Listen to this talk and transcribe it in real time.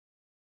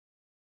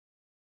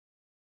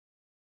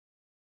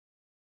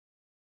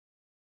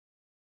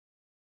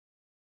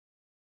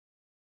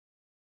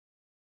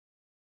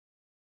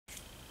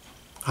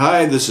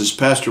Hi, this is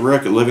Pastor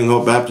Rick at Living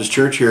Hope Baptist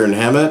Church here in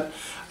Hemet.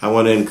 I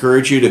want to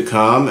encourage you to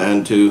come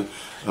and to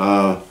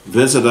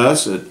visit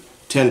us at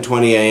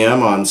 10:20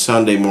 a.m. on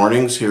Sunday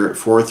mornings here at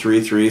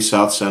 433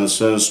 South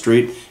Jacinto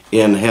Street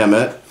in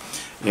Hemet.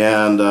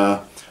 And I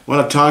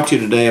want to talk to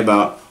you today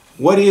about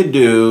what do you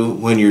do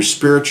when your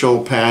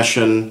spiritual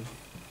passion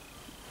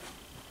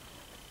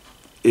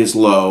is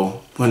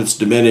low, when it's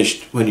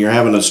diminished, when you're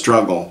having a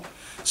struggle.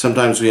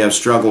 Sometimes we have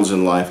struggles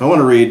in life. I want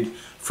to read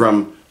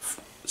from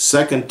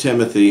 2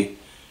 Timothy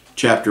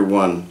chapter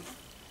 1.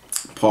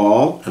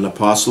 Paul, an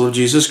apostle of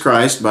Jesus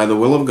Christ, by the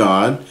will of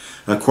God,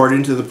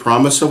 according to the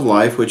promise of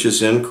life which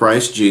is in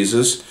Christ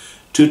Jesus,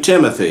 to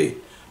Timothy,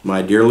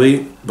 my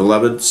dearly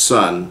beloved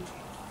son,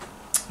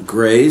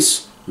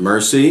 grace,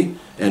 mercy,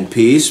 and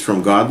peace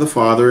from God the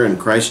Father and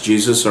Christ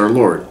Jesus our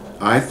Lord.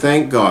 I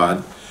thank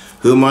God,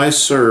 whom I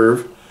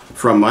serve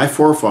from my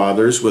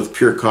forefathers with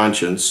pure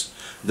conscience,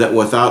 that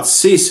without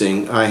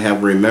ceasing I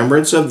have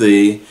remembrance of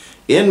thee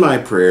in my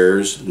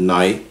prayers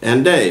night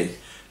and day,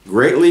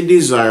 greatly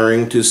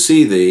desiring to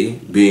see thee,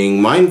 being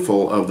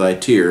mindful of thy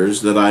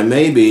tears, that I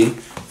may be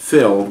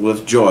filled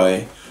with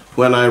joy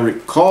when I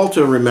call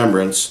to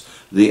remembrance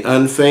the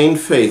unfeigned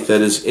faith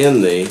that is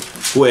in thee,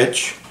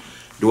 which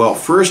dwelt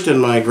first in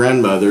my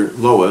grandmother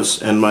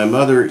Lois and my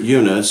mother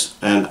Eunice,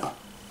 and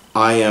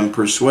I am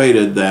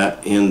persuaded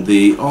that in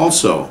thee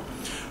also.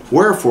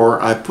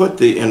 Wherefore I put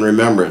thee in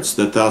remembrance,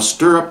 that thou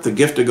stir up the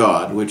gift of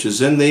God, which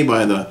is in thee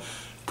by the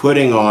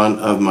putting on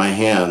of my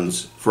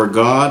hands. For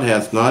God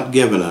hath not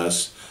given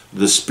us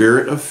the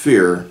spirit of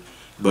fear,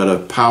 but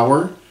of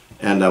power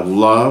and of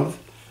love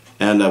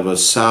and of a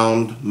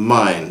sound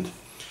mind.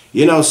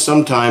 You know,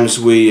 sometimes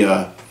we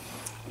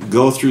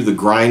go through the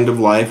grind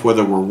of life,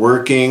 whether we're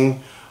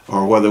working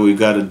or whether we've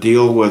got to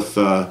deal with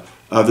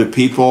other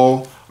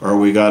people, or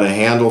we got to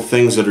handle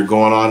things that are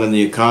going on in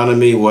the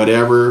economy,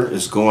 whatever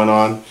is going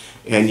on,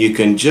 and you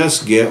can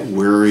just get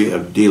weary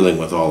of dealing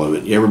with all of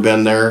it. You ever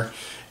been there?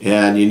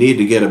 And you need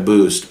to get a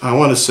boost. I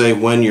want to say,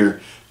 when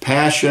your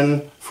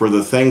passion for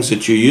the things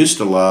that you used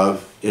to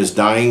love is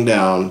dying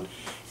down,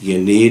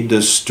 you need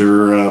to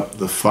stir up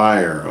the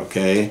fire,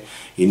 okay?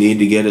 You need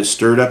to get it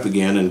stirred up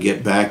again and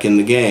get back in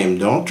the game.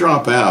 Don't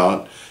drop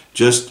out,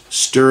 just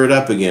stir it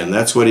up again.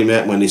 That's what he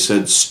meant when he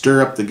said,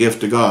 stir up the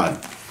gift of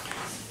God.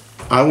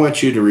 I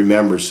want you to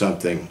remember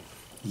something.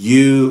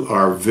 You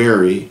are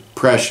very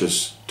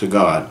precious to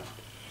God,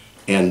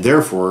 and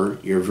therefore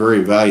you're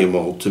very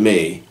valuable to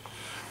me.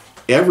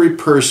 Every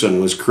person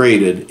was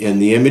created in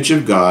the image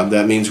of God.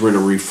 That means we're to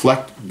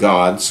reflect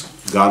God's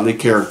godly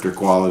character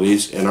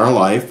qualities in our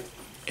life.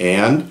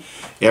 And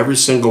every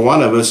single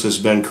one of us has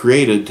been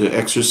created to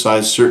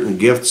exercise certain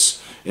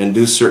gifts and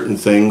do certain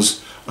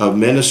things of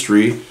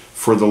ministry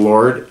for the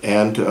Lord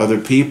and to other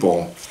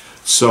people.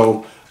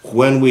 So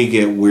when we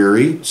get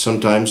weary,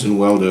 sometimes in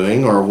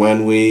well-doing, or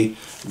when we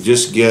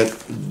just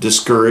get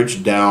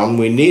discouraged, down,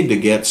 we need to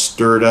get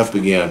stirred up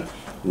again.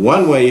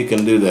 One way you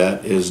can do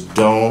that is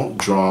don't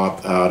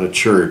drop out of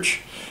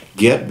church.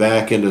 Get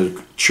back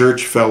into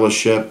church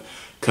fellowship.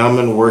 Come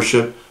and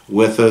worship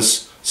with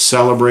us.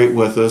 Celebrate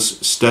with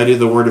us. Study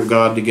the Word of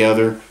God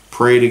together.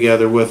 Pray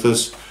together with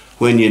us.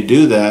 When you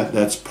do that,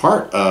 that's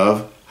part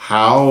of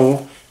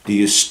how do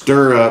you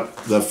stir up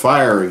the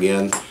fire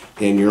again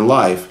in your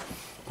life.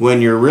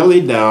 When you're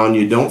really down,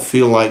 you don't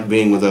feel like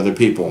being with other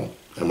people.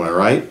 Am I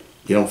right?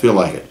 You don't feel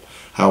like it.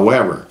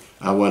 However,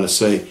 I want to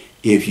say,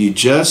 if you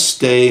just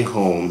stay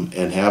home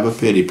and have a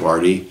pity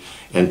party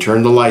and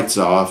turn the lights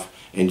off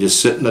and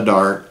just sit in the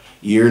dark,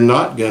 you're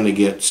not going to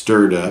get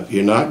stirred up.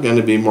 You're not going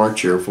to be more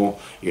cheerful.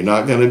 You're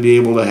not going to be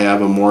able to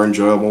have a more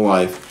enjoyable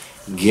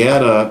life.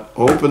 Get up,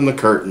 open the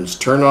curtains,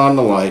 turn on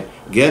the light,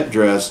 get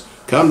dressed,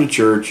 come to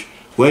church.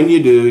 When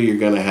you do, you're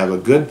going to have a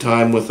good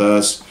time with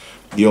us.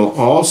 You'll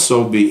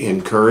also be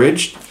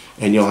encouraged,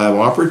 and you'll have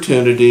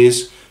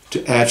opportunities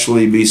to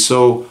actually be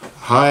so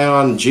high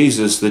on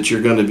Jesus that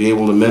you're going to be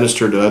able to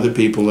minister to other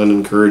people and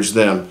encourage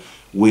them.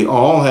 We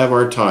all have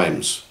our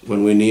times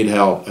when we need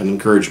help and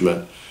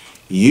encouragement.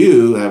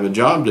 You have a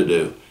job to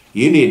do.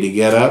 You need to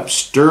get up,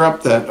 stir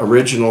up that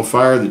original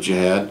fire that you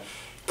had,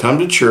 come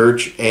to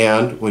church,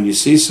 and when you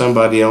see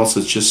somebody else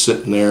that's just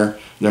sitting there and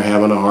they're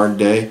having a hard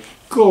day,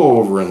 go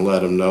over and let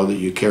them know that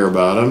you care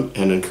about them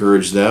and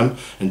encourage them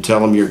and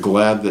tell them you're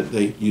glad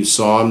that you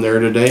saw them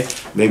there today.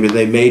 Maybe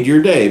they made your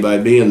day by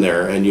being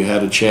there and you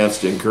had a chance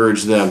to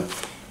encourage them.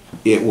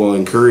 It will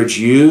encourage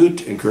you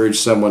to encourage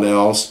someone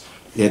else.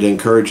 It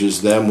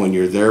encourages them when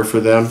you're there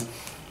for them.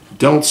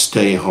 Don't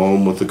stay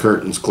home with the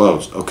curtains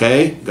closed,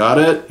 okay? Got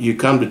it? You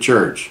come to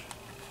church.